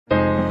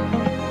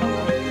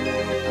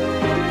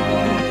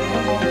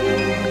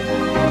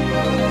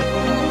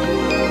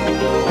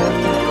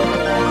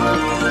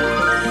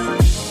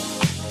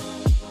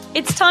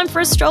time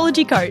for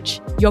Astrology Coach,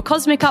 your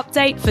cosmic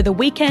update for the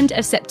weekend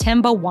of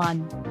September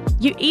 1.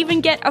 You even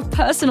get a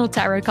personal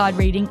tarot card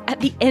reading at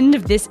the end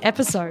of this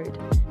episode.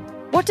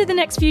 What do the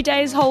next few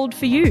days hold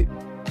for you?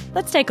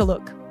 Let's take a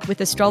look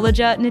with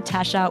astrologer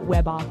Natasha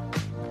Weber.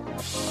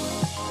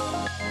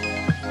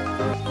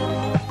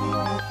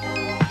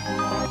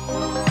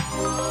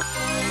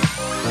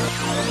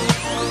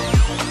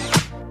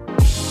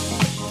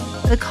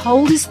 The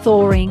cold is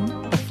thawing,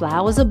 the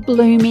flowers are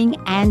blooming,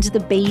 and the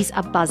bees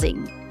are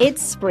buzzing.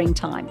 It's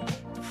springtime.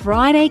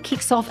 Friday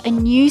kicks off a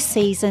new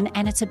season,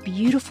 and it's a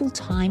beautiful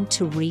time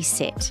to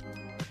reset.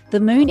 The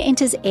moon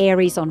enters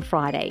Aries on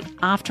Friday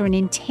after an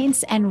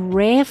intense and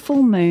rare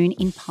full moon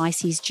in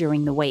Pisces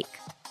during the week.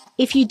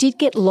 If you did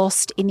get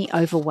lost in the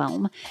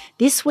overwhelm,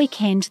 this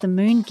weekend the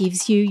moon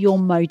gives you your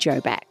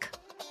mojo back.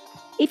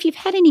 If you've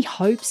had any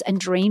hopes and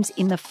dreams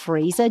in the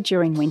freezer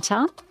during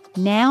winter,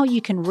 now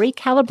you can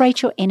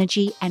recalibrate your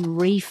energy and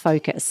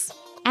refocus.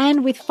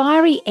 And with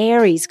fiery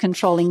Aries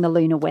controlling the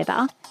lunar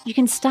weather, you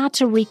can start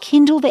to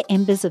rekindle the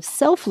embers of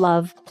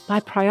self-love by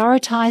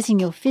prioritising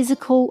your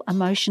physical,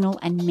 emotional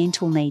and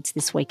mental needs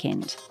this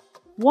weekend.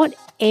 What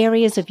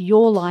areas of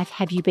your life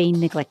have you been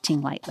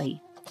neglecting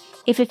lately?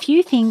 If a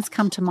few things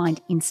come to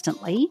mind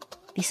instantly,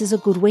 this is a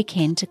good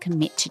weekend to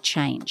commit to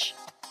change.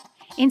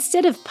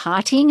 Instead of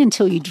partying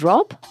until you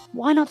drop,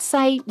 why not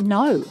say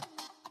no?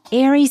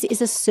 Aries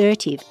is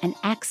assertive and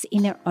acts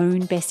in their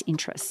own best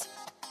interests.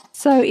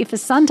 So if a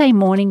Sunday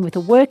morning with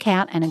a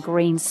workout and a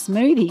green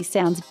smoothie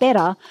sounds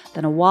better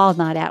than a wild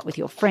night out with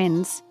your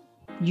friends,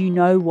 you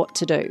know what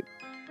to do.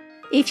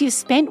 If you've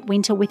spent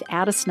winter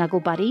without a snuggle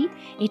buddy,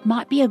 it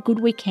might be a good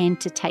weekend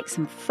to take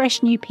some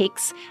fresh new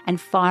pics and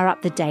fire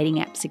up the dating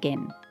apps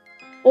again.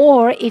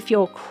 Or if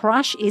your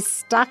crush is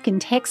stuck in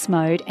text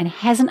mode and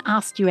hasn't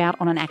asked you out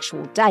on an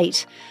actual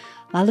date,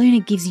 La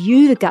Luna gives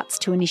you the guts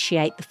to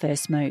initiate the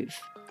first move.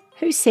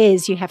 Who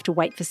says you have to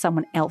wait for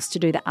someone else to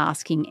do the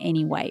asking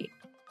anyway?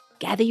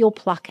 Gather your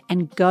pluck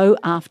and go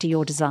after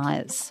your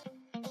desires.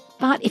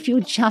 But if you're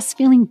just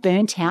feeling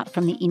burnt out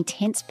from the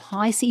intense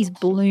Pisces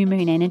blue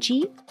moon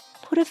energy,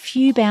 put a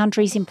few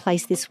boundaries in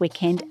place this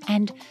weekend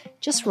and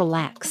just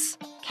relax.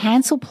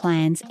 Cancel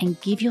plans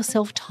and give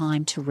yourself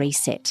time to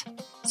reset.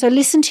 So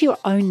listen to your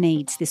own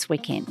needs this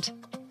weekend.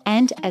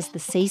 And as the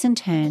season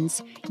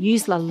turns,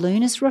 use La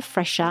Luna's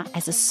refresher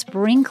as a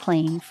spring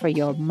clean for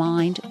your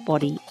mind,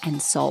 body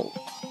and soul.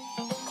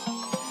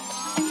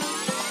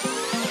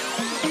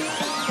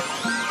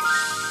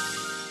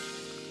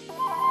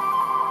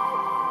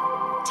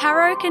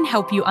 Tarot can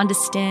help you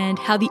understand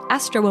how the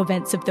astro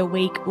events of the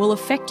week will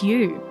affect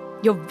you.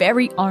 Your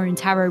very own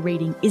tarot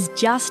reading is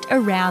just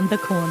around the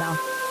corner.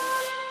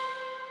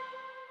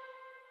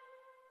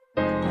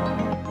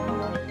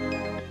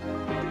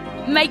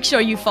 Make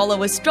sure you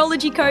follow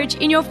Astrology Coach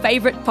in your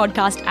favourite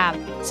podcast app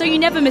so you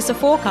never miss a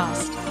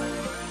forecast.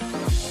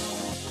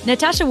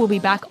 Natasha will be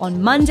back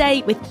on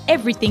Monday with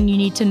everything you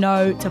need to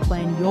know to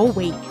plan your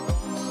week.